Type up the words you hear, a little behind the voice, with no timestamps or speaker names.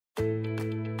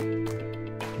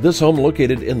This home,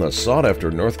 located in the sought-after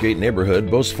Northgate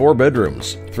neighborhood, boasts 4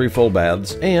 bedrooms, 3 full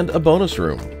baths, and a bonus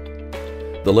room.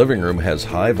 The living room has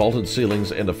high vaulted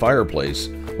ceilings and a fireplace,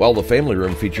 while the family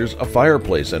room features a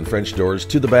fireplace and French doors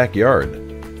to the backyard.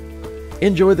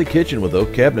 Enjoy the kitchen with oak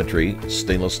cabinetry,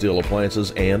 stainless steel appliances,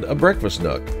 and a breakfast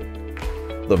nook.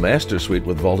 The master suite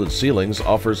with vaulted ceilings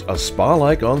offers a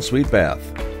spa-like ensuite bath.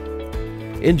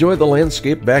 Enjoy the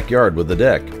landscaped backyard with a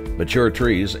deck, mature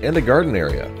trees, and a garden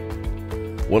area.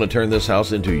 Want to turn this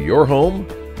house into your home?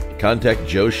 Contact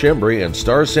Joe Shembry and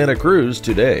Star Santa Cruz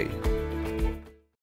today.